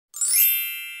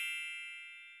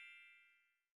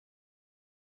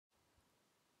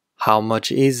How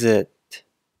much is it?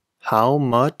 How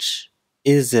much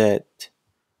is it?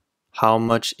 How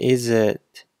much is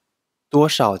it? 多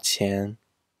少钱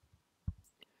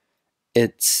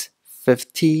It's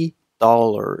 $50.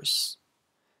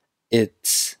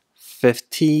 It's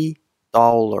 $50.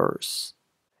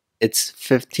 It's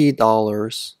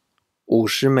 $50.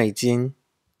 50美金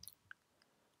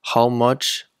How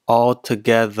much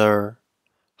altogether?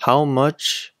 How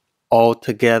much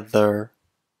altogether?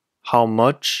 How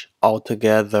much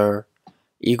altogether?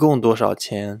 一共多少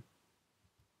钱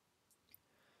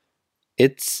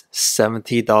It's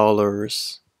 $70.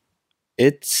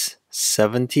 It's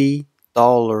 $70.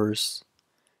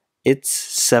 It's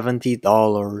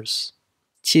 $70.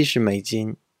 70美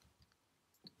金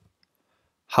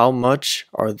How much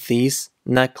are these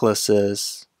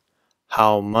necklaces?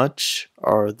 How much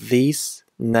are these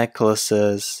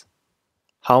necklaces?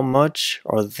 How much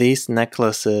are these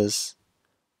necklaces?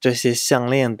 这些项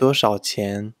链多少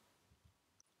钱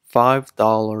 $5.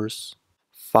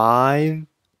 $5.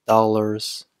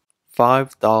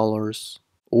 $5.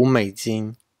 5美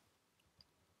金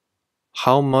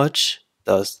How much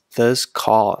does this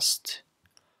cost?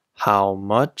 How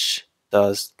much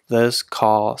does this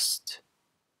cost?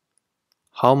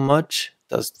 How much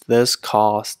does this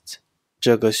cost?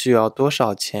 这个需要多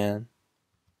少钱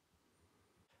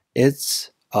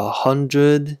It's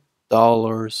 $100.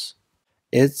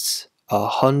 It's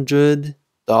 $100.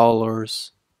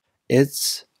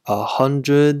 It's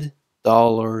 $100.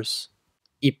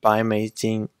 100美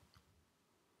金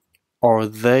Are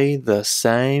they the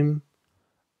same?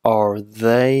 Are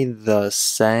they the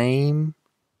same?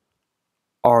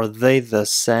 Are they the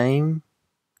same?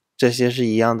 这些是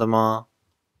一样的吗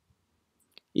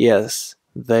Yes,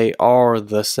 they are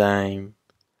the same.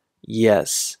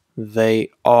 Yes,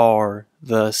 they are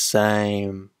the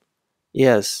same.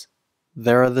 Yes,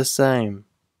 they're the same.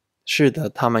 是的，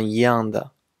他们一样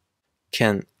的。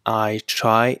Can I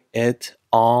try it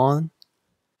on?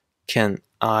 Can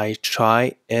I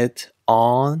try it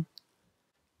on?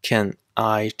 Can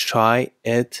I try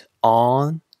it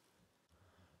on?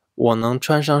 我能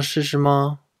穿上试试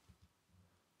吗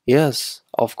Yes,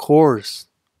 of course.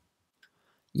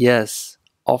 Yes,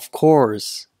 of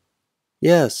course.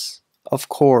 Yes, of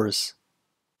course.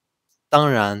 当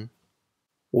然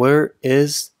Where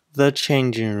is the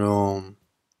changing room?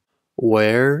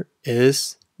 Where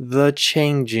is the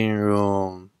changing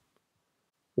room?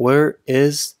 Where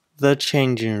is the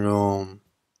changing room?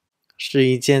 试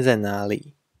衣间在哪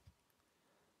里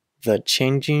The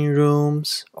changing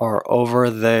rooms are over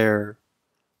there.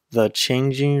 The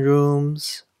changing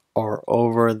rooms are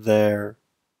over there.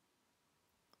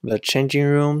 The changing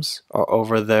rooms are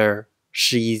over there.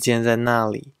 试衣间在那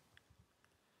里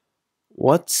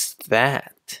What's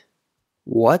that?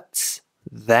 What's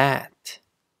that?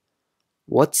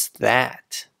 What's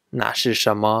that? 那是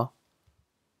什么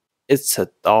It's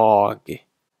a dog.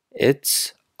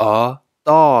 It's a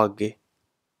dog.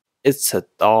 It's a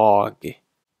dog.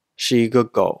 是一个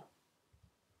狗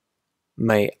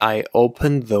May I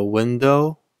open the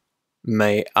window?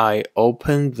 May I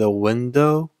open the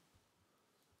window?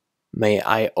 May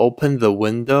I open the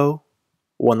window?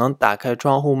 我能打开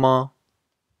窗户吗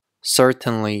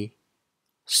Certainly.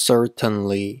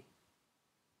 Certainly.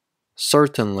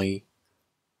 Certainly.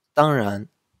 当然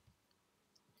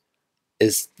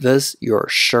Is this your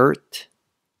shirt?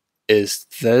 Is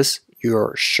this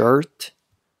your shirt?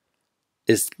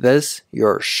 Is this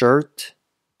your shirt?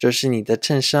 这是你的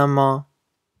衬衫吗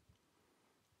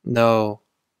No,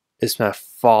 it's my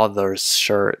father's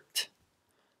shirt.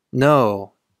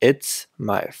 No, it's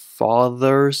my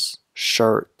father's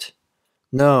shirt.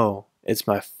 No, it's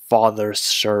my father's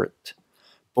shirt.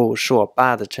 不是我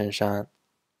爸的衬衫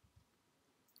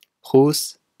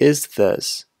Whose is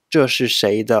this? 这是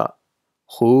谁的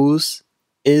Whose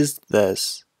is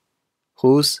this?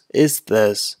 Whose is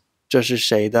this? 这是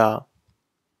谁的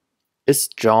It's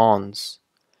John's.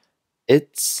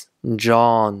 It's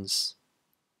John's.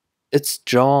 It's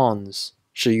John's.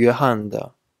 是约翰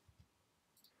的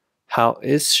How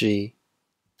is she?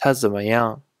 她怎么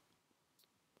样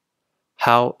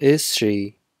How is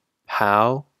she?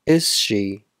 How is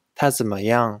she? 她怎么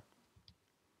样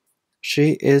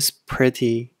She is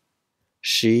pretty.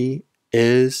 She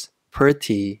is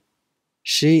pretty.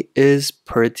 She is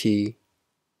pretty.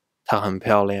 她很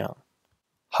漂亮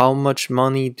How much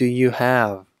money do you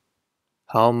have?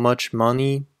 How much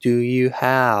money do you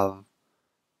have?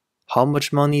 How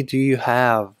much money do you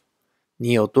have?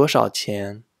 你有多少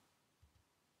钱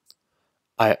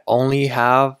I only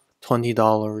have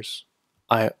 $20.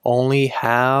 I only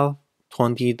have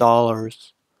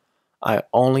 $20. I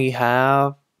only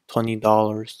have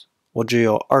 $20. 我只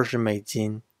有20美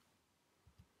金。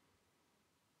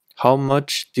How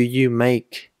much do you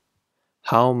make?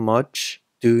 How much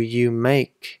do you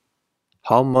make?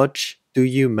 How much do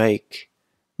you make?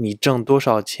 你挣多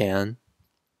少钱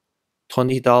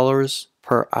？$20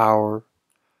 per hour.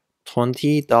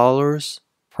 $20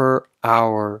 per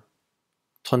hour.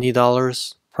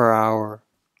 $20 per hour.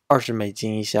 20美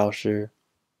金一小时。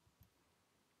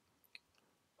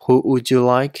Who would you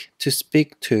like to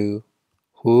speak to?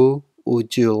 Who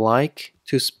would you like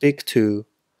to speak to?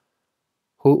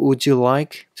 Who would you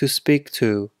like to speak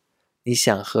to? 你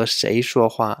想和谁说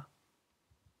话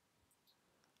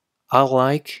？I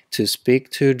like to speak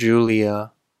to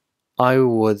Julia. I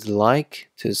would like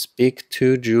to speak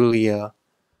to Julia.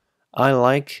 I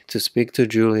like to speak to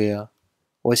Julia.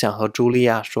 我想和茱莉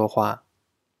亚说话。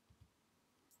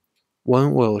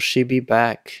When will she be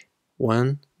back?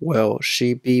 When will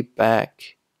she be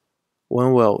back?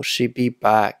 When will she be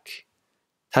back?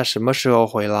 她什么时候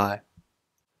回来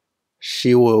？She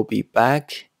will be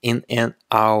back in an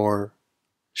hour.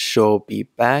 She'll be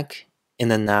back in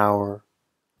an hour.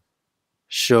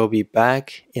 She'll be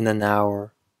back in an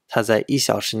hour. 她在1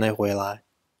小时内回来。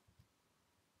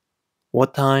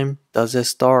What time does it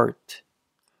start?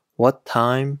 What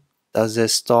time does it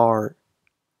start?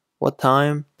 What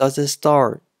time does it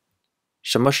start?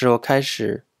 什么时候开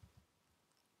始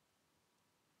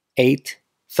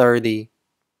？8:30.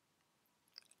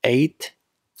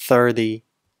 8:30.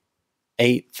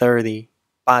 8:30.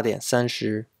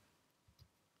 8:30.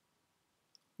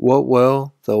 What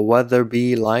will the weather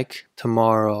be like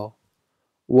tomorrow?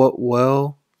 What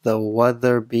will the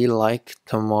weather be like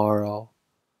tomorrow?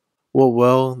 What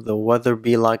will the weather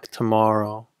be like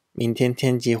tomorrow? 明天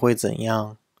天气会怎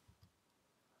样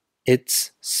？It's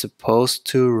supposed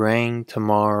to rain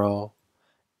tomorrow.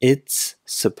 It's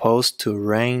supposed to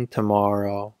rain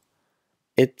tomorrow.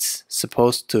 It's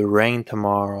supposed to rain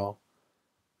tomorrow.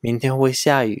 明天会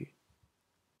下雨。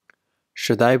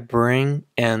Should I bring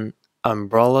an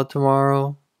umbrella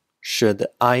tomorrow? Should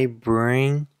I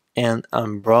bring an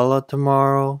umbrella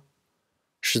tomorrow?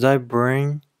 Should I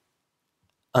bring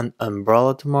an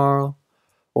umbrella tomorrow?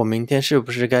 我明天是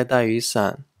不是该带雨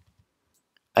伞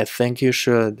？I think you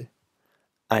should.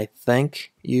 I think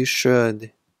you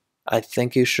should. I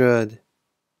think you should.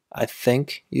 I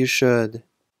think you should.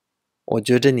 我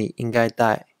觉得你应该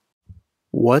带。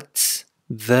What's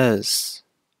this?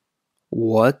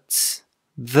 What's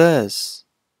this?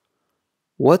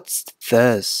 What's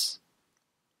this?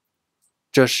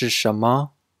 这是什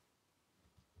么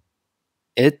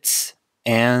？It's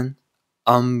an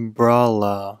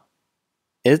umbrella.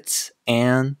 It's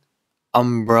an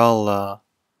umbrella.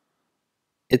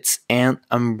 It's an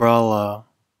umbrella.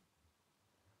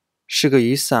 是个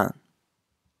雨伞。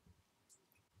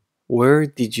Where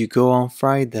did you go on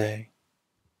Friday?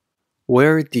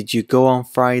 Where did you go on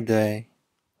Friday?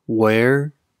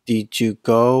 Where did you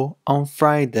go on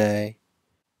Friday?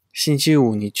 星期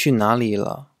五你去哪里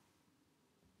了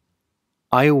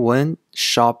？I went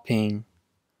shopping.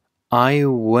 I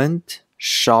went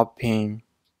shopping.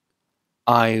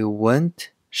 I went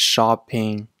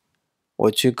shopping.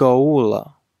 我去购物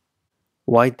了。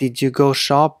Why did you go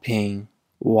shopping?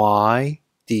 Why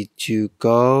did you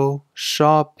go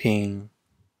shopping?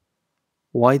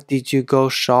 Why did you go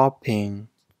shopping?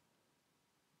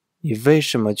 你为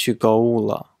什么去购物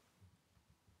了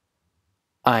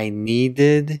？I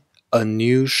needed a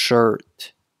new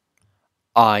shirt.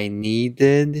 I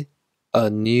needed a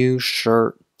new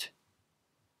shirt.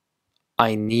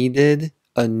 I needed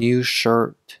a new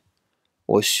shirt.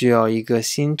 我需要一个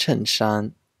新衬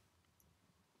衫。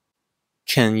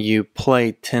Can you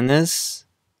play tennis?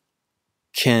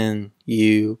 Can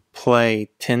you play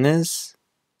tennis?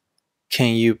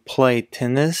 Can you play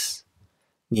tennis?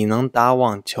 你能打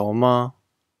网球吗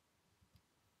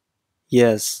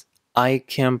？Yes, I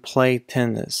can play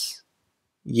tennis.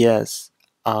 Yes,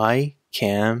 I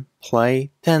can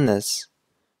play tennis.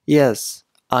 Yes,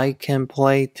 I can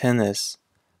play tennis.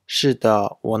 是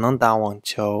的，我能打网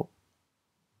球。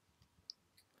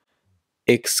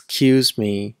Excuse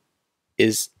me,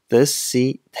 is this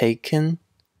seat taken?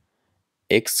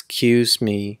 Excuse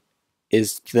me,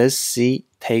 is this seat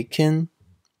taken?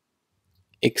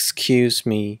 Excuse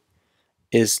me,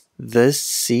 is this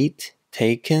seat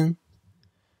taken?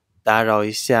 打扰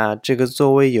一下，这个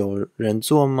座位有人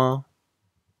坐吗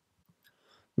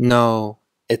？No,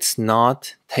 it's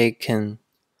not taken.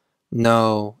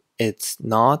 No, it's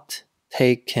not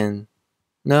taken.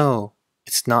 No,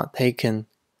 it's not taken.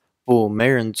 不，没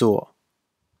人坐。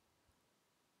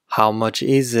How much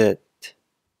is it?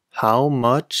 How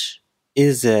much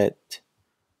is it?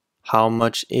 How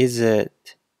much is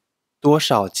it? 多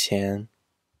少钱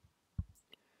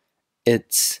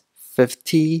It's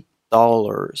 $50.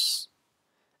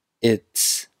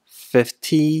 It's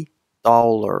 $50.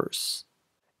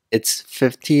 It's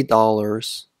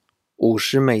 $50.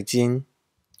 50美金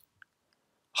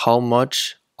How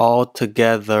much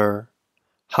altogether?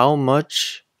 How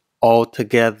much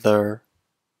altogether?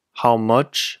 How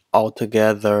much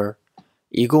altogether?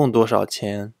 一共多少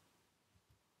钱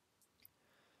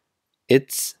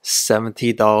It's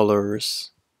 $70.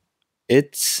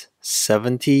 It's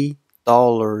 $70.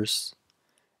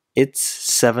 It's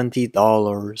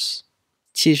 $70.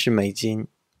 70美金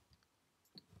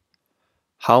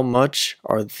How much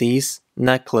are these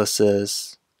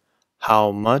necklaces?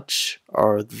 How much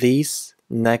are these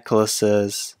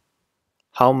necklaces?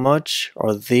 How much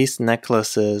are these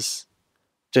necklaces?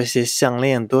 这些项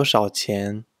链多少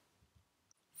钱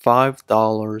 $5.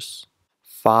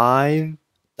 $5.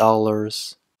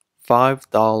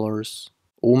 $5.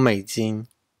 5美金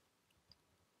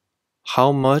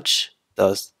How much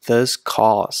does this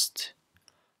cost?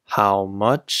 How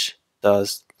much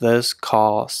does this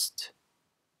cost?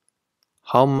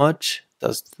 How much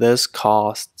does this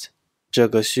cost? 这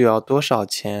个需要多少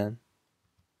钱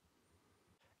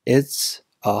It's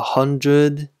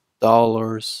 $100.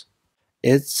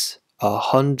 It's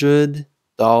 $100.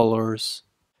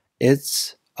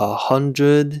 It's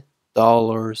 $100.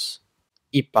 100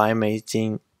美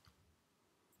金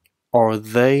Are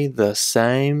they the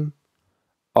same?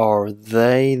 Are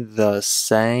they the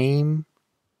same?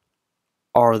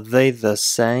 Are they the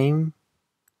same?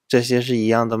 这些是一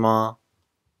样的吗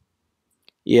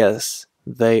Yes,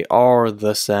 they are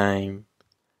the same.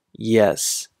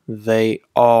 Yes, they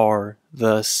are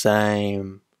the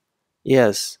same.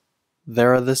 Yes,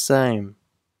 they're the same.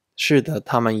 是的，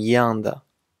他们一样的。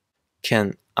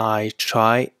Can I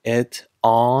try it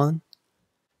on?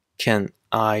 Can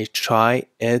I try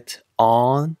it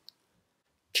on?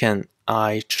 Can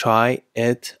I try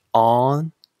it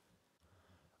on?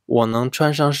 我能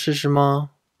穿上试试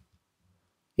吗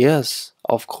Yes,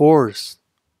 of course.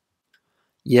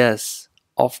 Yes,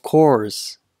 of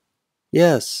course.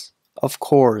 Yes, of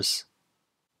course.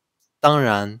 当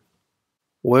然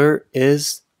Where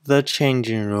is the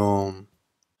changing room?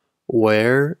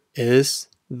 Where is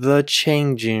the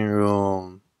changing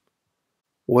room?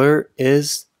 Where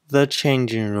is the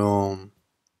changing room?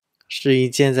 试衣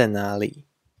间在哪里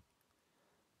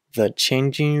The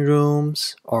changing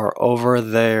rooms are over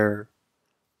there.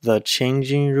 The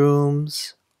changing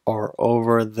rooms are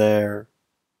over there.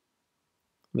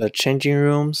 The changing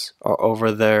rooms are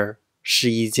over there.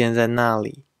 试衣间在那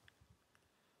里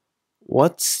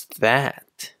What's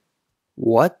that?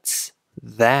 What's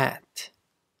that?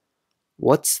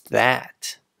 What's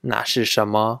that? 那是什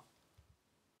么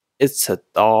It's a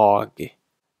dog.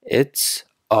 It's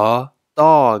a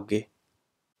dog.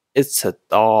 It's a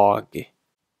dog.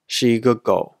 是一个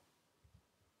狗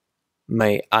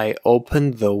May I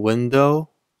open the window?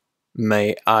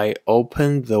 May I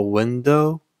open the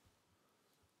window?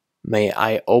 May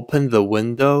I open the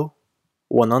window?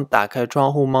 我能打开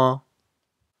窗户吗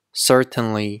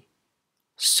Certainly.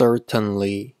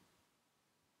 Certainly.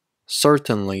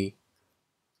 Certainly.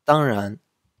 当然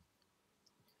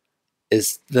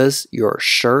Is this your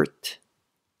shirt?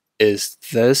 Is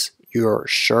this your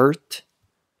shirt?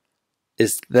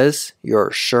 Is this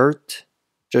your shirt?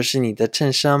 这是你的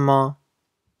衬衫吗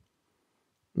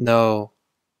No,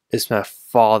 it's my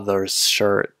father's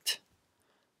shirt.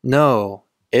 No,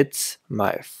 it's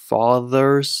my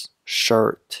father's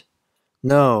shirt.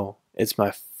 No, it's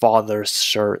my father's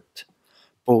shirt.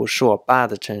 不是我爸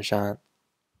的衬衫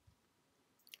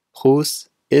Whose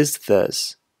is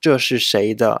this? 这是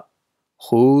谁的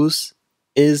Whose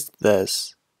is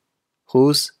this?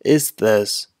 Whose is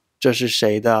this? 这是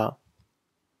谁的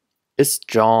It's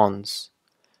John's.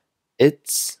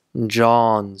 It's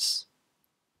John's.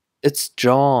 It's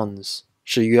John's.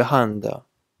 是约翰的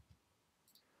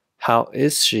How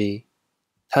is she?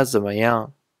 她怎么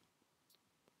样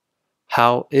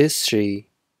How is she?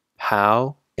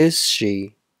 How is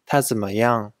she? 她怎么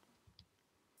样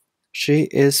She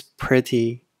is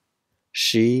pretty.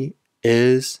 She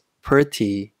is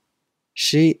pretty.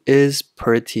 She is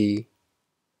pretty.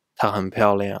 她很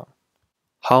漂亮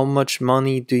How much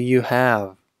money do you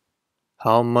have?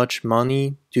 How much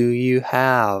money do you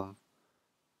have?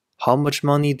 How much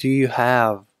money do you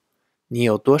have? 你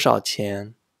有多少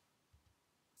钱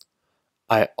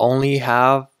I only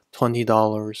have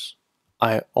 $20.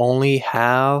 I only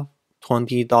have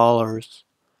 $20.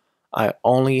 I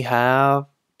only have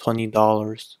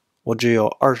 $20. 我只有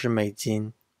20美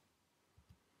金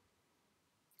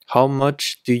How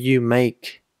much do you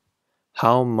make?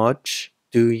 How much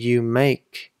do you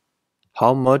make?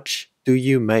 How much do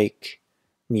you make?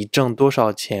 你挣多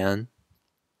少钱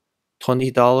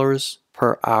？$20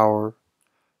 per hour.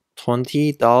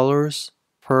 $20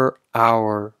 per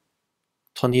hour.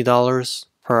 $20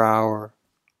 per hour.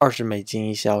 $20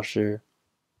一小时。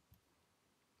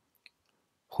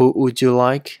Who would you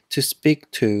like to speak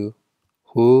to?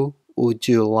 Who would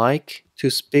you like to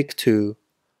speak to?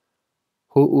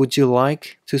 Who would you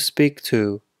like to speak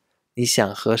to? 你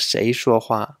想和谁说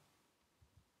话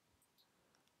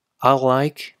？I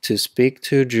like to speak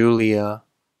to Julia.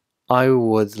 I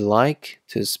would like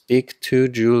to speak to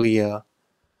Julia.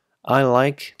 I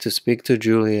like to speak to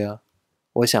Julia.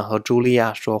 我想和茱莉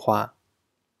亚说话。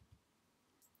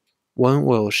When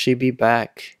will she be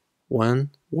back? When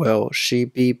will she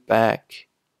be back?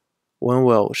 When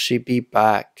will she be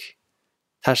back?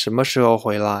 她什么时候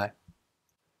回来？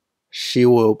 She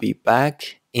will be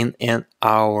back in an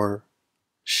hour.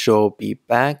 She'll be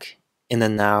back in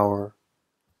an hour.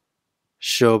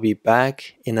 She'll be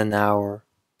back in an hour.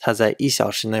 她在1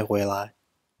小时内回来。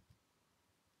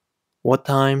What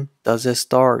time does it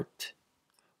start?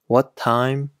 What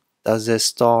time does it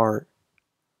start?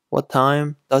 What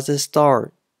time does it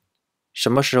start? 什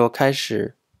么时候开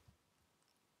始？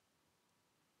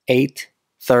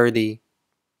 8:30.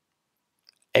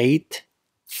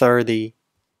 8:30.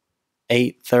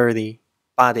 8:30.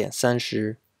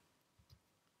 8:30.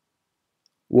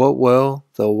 What will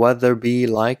the weather be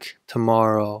like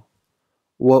tomorrow?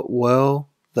 What will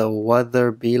the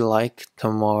weather be like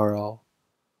tomorrow?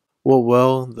 What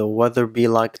will the weather be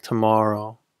like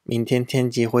tomorrow? 明天天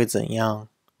气会怎样？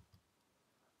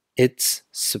 It's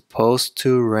supposed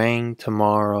to rain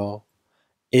tomorrow.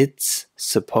 It's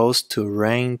supposed to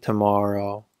rain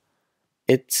tomorrow.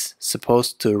 It's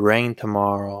supposed to rain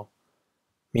tomorrow.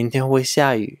 明天会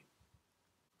下雨。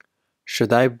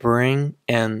Should I bring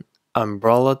an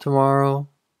umbrella tomorrow?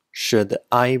 Should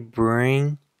I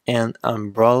bring an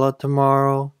umbrella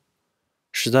tomorrow?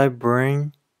 Should I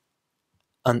bring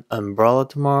an umbrella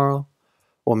tomorrow?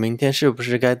 我明天是不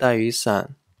是该带雨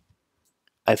伞？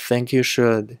 I think you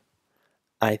should.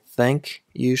 I think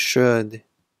you should.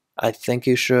 I think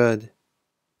you should.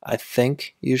 I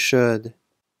think you should.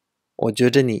 我觉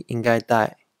得你应该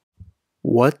带。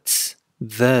What's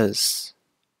this?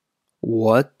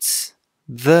 What's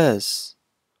this?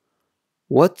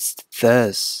 What's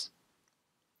this?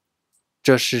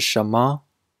 这是什么？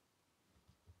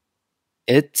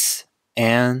 It's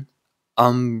an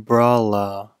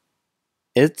umbrella.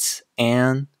 It's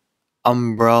an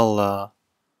umbrella.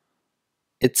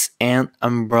 It's an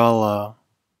umbrella.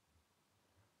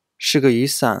 是个雨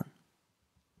伞。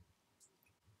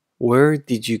Where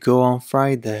did you go on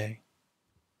Friday?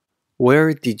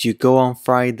 Where did you go on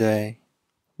Friday?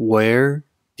 Where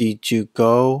did you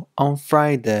go on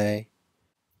Friday?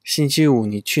 星期五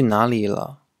你去哪里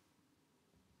了？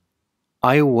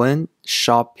 I went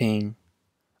shopping.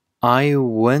 I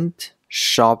went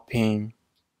shopping.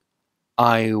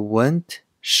 I went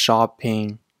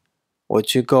shopping. 我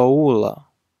去购物了。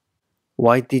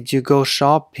Why did you go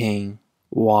shopping?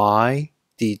 Why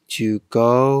did you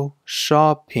go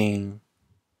shopping?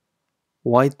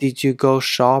 Why did you go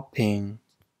shopping?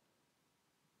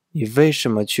 你为什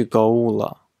么去购物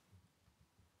了？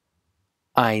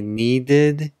 I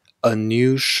needed a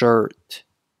new shirt.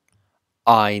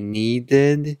 I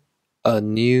needed a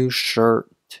new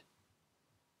shirt.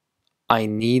 I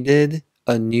needed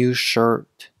a new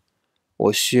shirt.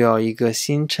 我需要一个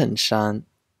新衬衫。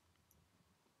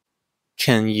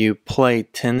Can you play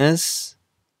tennis?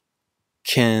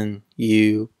 Can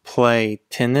you play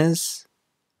tennis?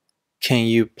 Can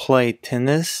you play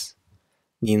tennis?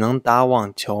 你能打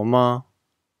网球吗？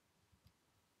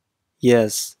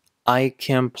 Yes, I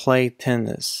can play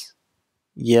tennis.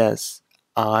 Yes,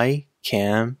 I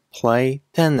can play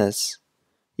tennis.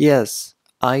 Yes,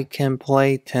 I can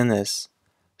play tennis.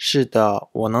 是的，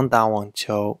我能打网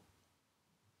球。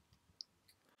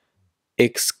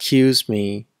Excuse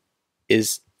me,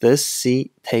 is this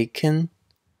seat taken?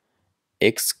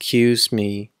 Excuse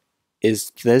me,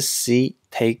 is this seat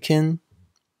taken?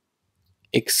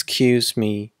 Excuse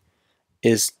me,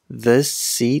 is this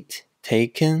seat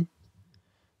taken?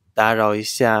 打扰一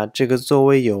下，这个座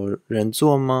位有人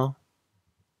坐吗？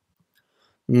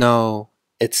 No,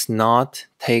 it's not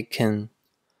taken.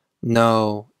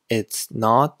 No, it's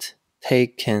not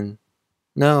taken.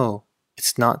 No,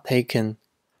 it's not taken.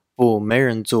 不，没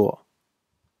人坐。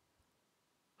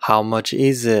How much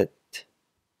is it?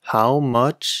 How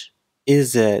much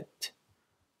is it?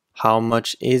 How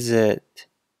much is it?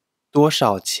 多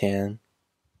少钱？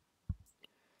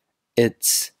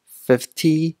 It's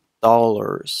 $50.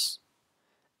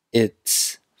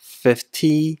 It's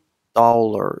 $50.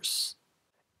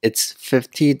 It's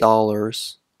 $50.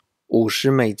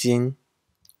 $50.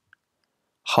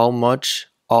 How much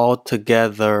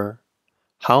altogether?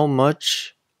 How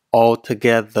much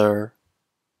altogether?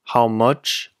 How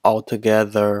much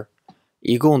altogether?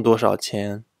 一共多少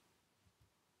钱？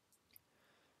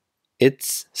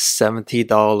 It's $70.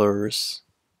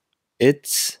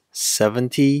 It's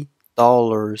 $70.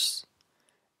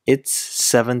 It's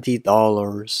 $70.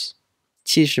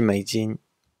 $70.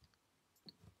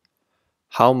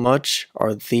 How much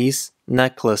are these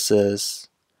necklaces?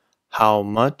 How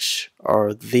much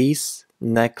are these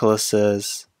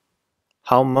necklaces?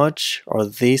 How much are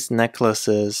these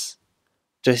necklaces?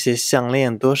 这些项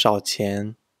链多少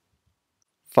钱？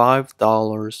 $5.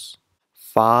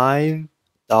 $5.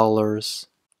 $5.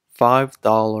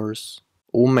 $5.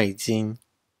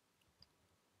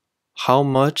 How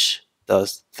much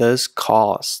does this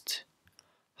cost?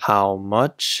 How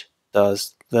much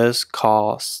does this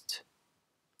cost?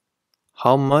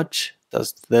 How much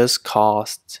does this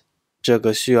cost? 这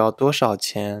个需要多少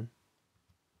钱？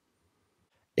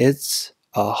 It's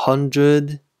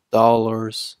 $100.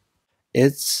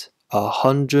 It's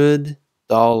 $100.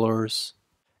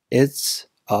 It's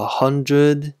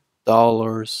 $100.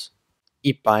 $100.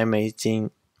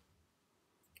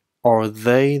 Are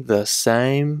they the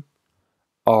same?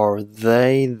 Are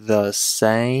they the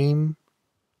same?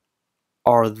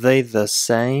 Are they the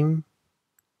same?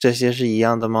 这些是一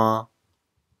样的吗？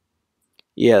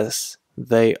 Yes,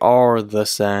 they are the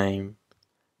same.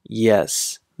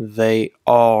 Yes, they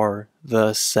are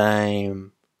the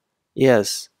same.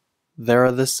 Yes,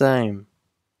 they're the same.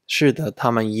 是的，他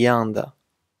们一样的。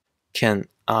Can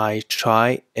I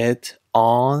try it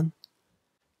on?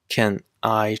 Can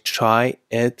I try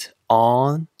it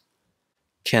on?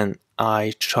 Can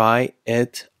I try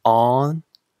it on?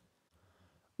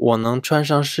 我能穿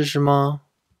上试试吗？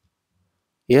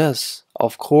 Yes,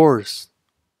 of course.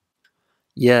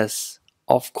 Yes,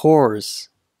 of course.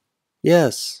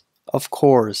 Yes, of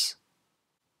course.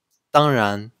 当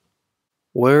然。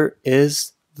Where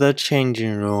is the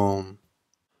changing room?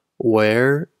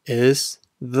 Where is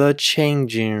the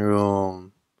changing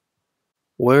room?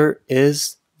 Where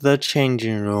is the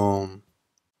changing room?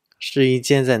 试衣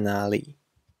间在哪里？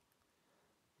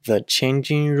 The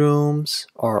changing rooms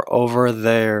are over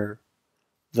there.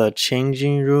 The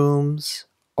changing rooms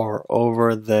are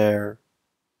over there.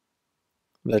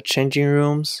 The changing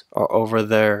rooms are over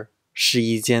there. 试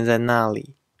衣间在那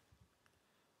里。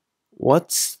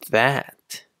What's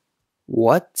that?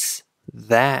 What's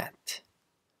that?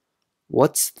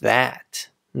 What's that?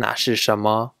 那是什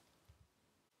么？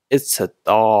 It's a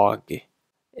dog.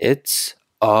 It's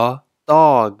a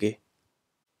dog.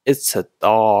 It's a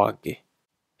dog.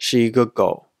 是一个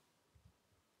狗。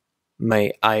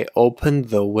May I open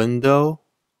the window?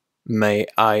 May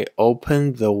I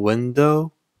open the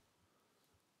window?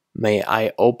 May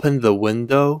I open the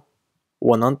window?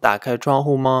 我能打开窗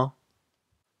户吗？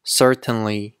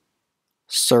 Certainly.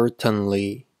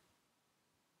 Certainly.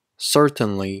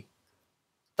 Certainly.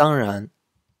 当然。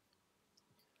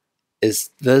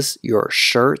Is this your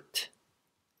shirt?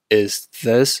 Is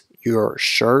this your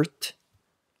shirt?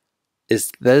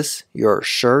 Is this your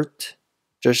shirt?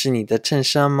 这是你的衬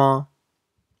衫吗？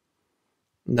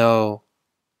 No,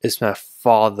 it's my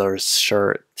father's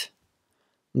shirt.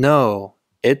 No,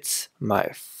 it's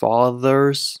my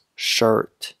father's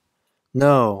shirt.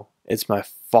 No, it's my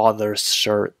father's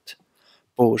shirt.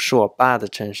 不是我爸的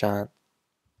衬衫。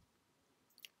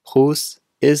Whose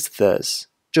is this?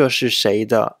 这是谁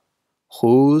的？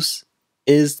 Whose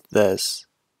is this?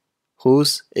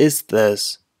 Whose is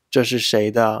this? 这是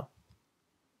谁的？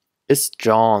 It's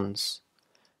John's.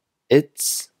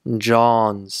 It's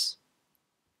John's.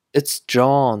 It's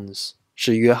John's.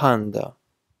 是约翰的。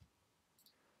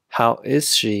How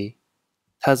is she?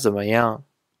 她怎么样？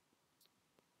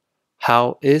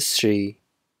 How is she?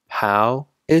 How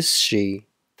is she?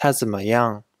 她怎么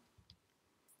样？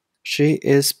 She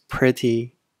is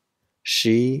pretty.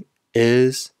 She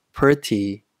is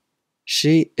pretty.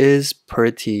 She is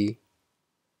pretty.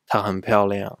 她很漂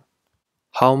亮。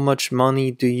How much money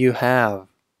do you have?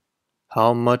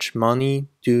 How much money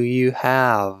do you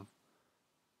have?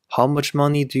 How much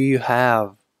money do you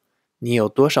have? 你有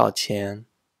多少钱？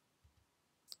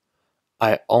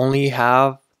 I only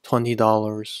have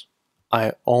 $20.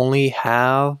 I only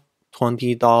have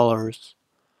 $20.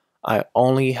 I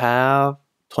only have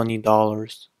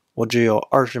 $20. 我只有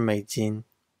$20。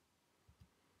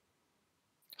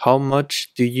How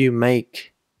much do you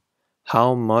make?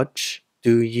 How much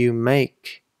do you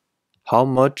make? How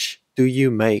much do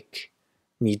you make?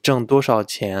 你挣多少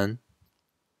钱？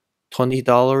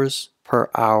 $20 per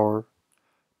hour.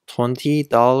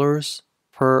 $20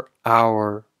 per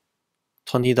hour.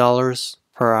 $20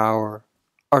 per hour.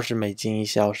 20美金一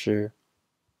小时。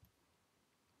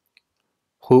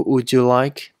Who would you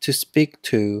like to speak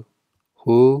to?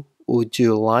 Who would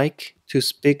you like to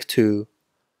speak to?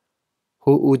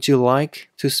 Who would you like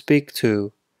to speak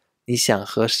to? 你想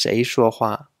和谁说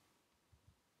话？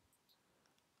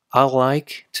 I'd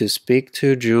like to speak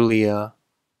to Julia.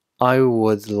 I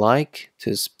would like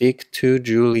to speak to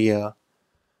Julia.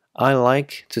 I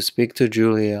like to speak to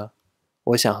Julia.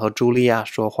 我想和茱莉亚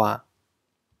说话。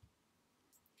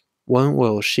When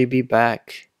will she be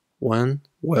back? When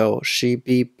will she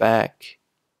be back?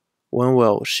 When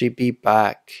will she be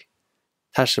back?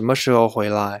 她什么时候回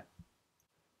来？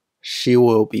 She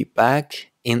will be back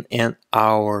in an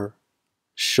hour.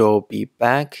 She'll be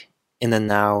back in an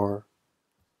hour.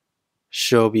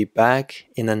 She'll be back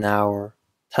in an hour.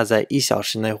 她在1小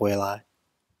时内回来。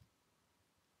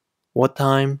What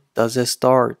time does it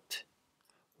start?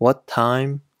 What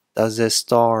time does it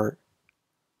start?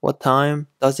 What time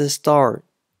does it start?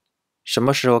 什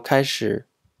么时候开始？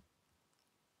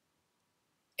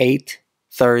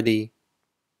 8:30.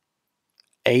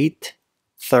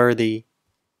 8:30.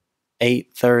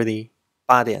 8:30.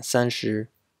 8点30。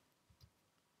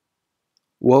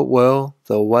What will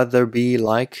the weather be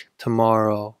like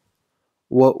tomorrow?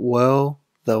 What will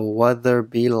the weather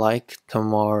be like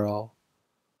tomorrow?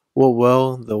 What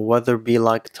will the weather be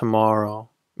like tomorrow?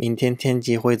 明天天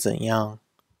气会怎样？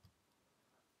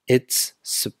 It's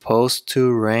supposed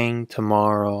to rain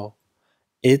tomorrow.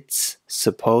 It's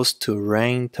supposed to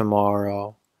rain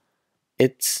tomorrow.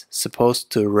 It's supposed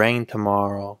to rain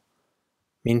tomorrow.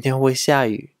 明天会下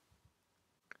雨。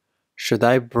Should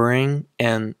I bring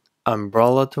an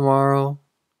umbrella tomorrow?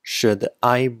 Should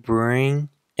I bring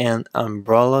an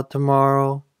umbrella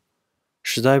tomorrow?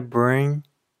 Should I bring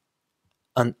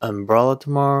an umbrella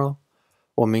tomorrow?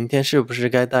 我明天是不是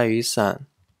该带雨伞？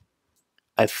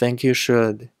 I think you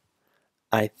should.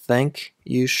 I think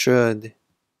you should.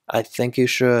 I think you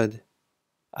should.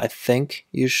 I think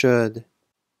you should.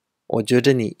 我觉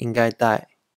得你应该带。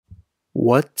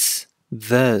What's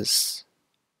this?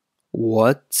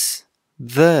 What's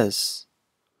this?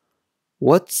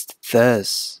 What's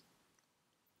this?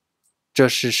 这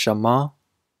是什么？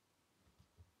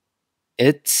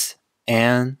 It's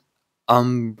an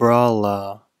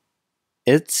umbrella.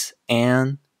 It's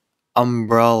an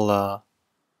umbrella.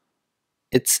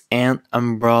 It's an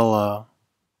umbrella.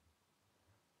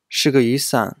 是个雨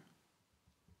伞。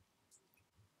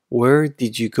Where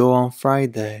did you go on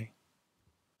Friday?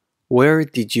 Where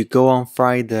did you go on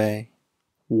Friday?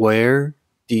 Where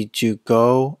did you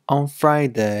go on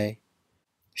Friday?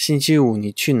 星期五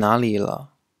你去哪里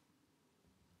了？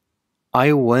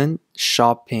 I went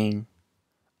shopping.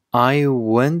 I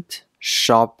went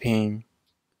shopping.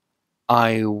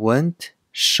 I went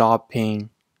shopping.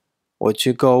 我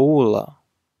去购物了。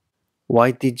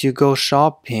Why did you go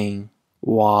shopping?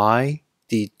 Why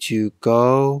did you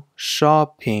go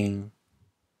shopping?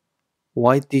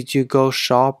 Why did you go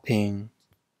shopping?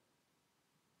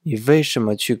 你为什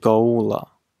么去购物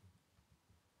了？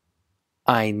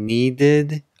 I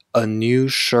needed a new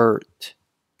shirt.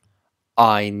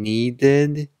 I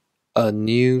needed a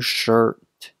new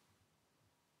shirt.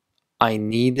 I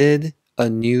needed a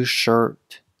new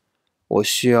shirt. 我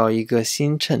需要一个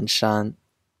新衬衫。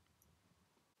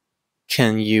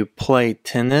Can you play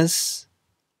tennis?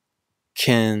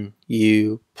 Can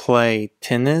you play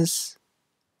tennis?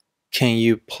 Can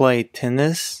you play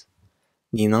tennis?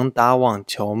 你能打网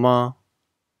球吗？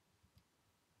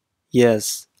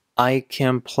 Yes, I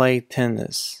can play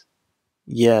tennis.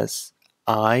 Yes,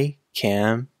 I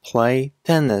can play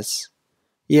tennis.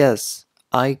 Yes,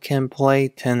 I can play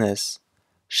tennis.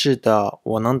 是的，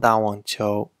我能打网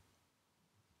球。